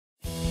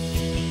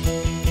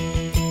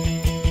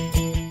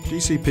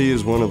DCP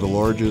is one of the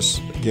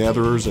largest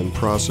gatherers and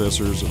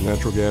processors of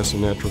natural gas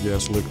and natural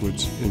gas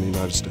liquids in the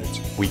United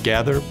States. We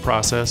gather,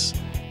 process,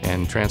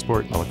 and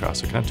transport all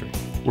across the country.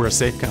 We're a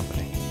safe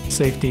company.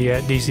 Safety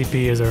at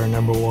DCP is our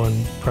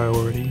 #1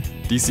 priority.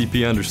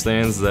 DCP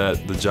understands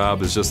that the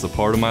job is just a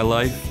part of my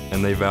life,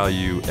 and they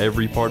value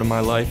every part of my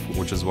life,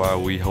 which is why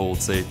we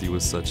hold safety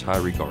with such high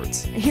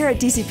regards. Here at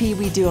DCP,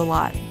 we do a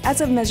lot.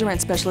 As a measurement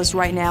specialist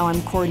right now,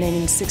 I'm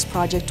coordinating 6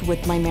 projects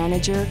with my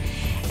manager,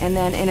 and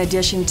then in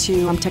addition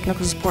to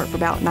technical support for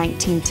about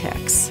 19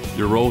 techs.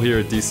 Your role here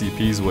at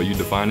DCP is what you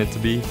define it to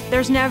be.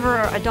 There's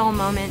never a dull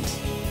moment.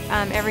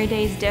 Every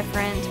day is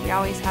different. We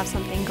always have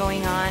something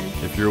going on.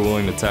 If you're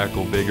willing to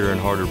tackle bigger and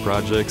harder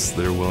projects,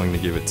 they're willing to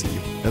give it to you.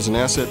 As an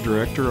asset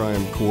director, I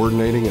am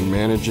coordinating and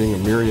managing a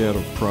myriad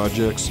of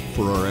projects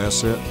for our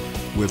asset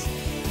with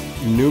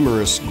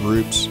numerous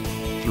groups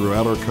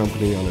throughout our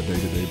company on a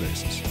day-to-day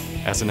basis.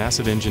 As an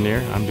asset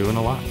engineer, I'm doing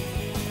a lot.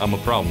 I'm a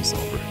problem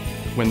solver.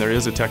 When there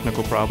is a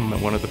technical problem at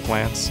one of the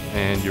plants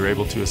and you're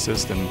able to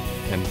assist and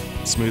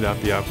smooth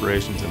out the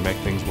operations and make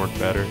things work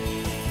better,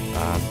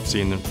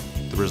 seeing the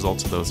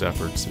results of those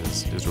efforts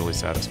is really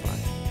satisfying.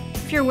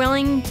 If you're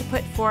willing to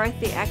put forth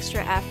the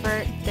extra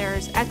effort,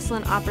 there's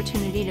excellent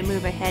opportunity to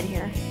move ahead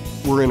here.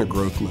 We're in a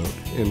growth mode,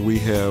 and we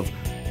have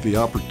the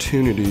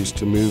opportunities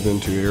to move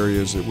into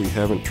areas that we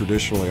haven't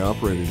traditionally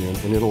operated in,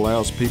 and it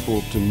allows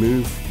people to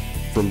move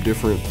from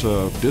different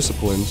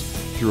disciplines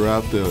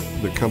throughout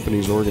the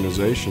company's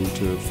organization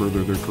to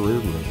further their career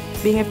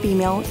growth. Being a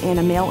female in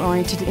a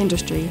male-oriented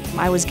industry,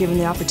 I was given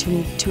the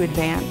opportunity to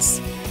advance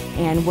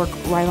and work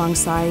right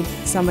alongside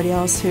somebody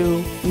else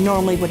who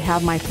normally would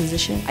have my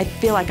position. I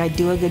feel like I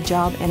do a good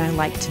job, and I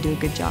like to do a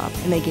good job,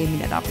 and they gave me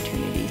that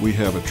opportunity. We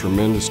have a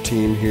tremendous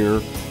team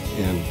here,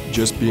 and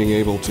just being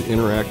able to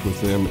interact with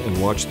them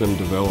and watch them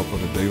develop on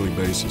a daily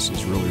basis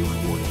is really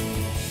rewarding.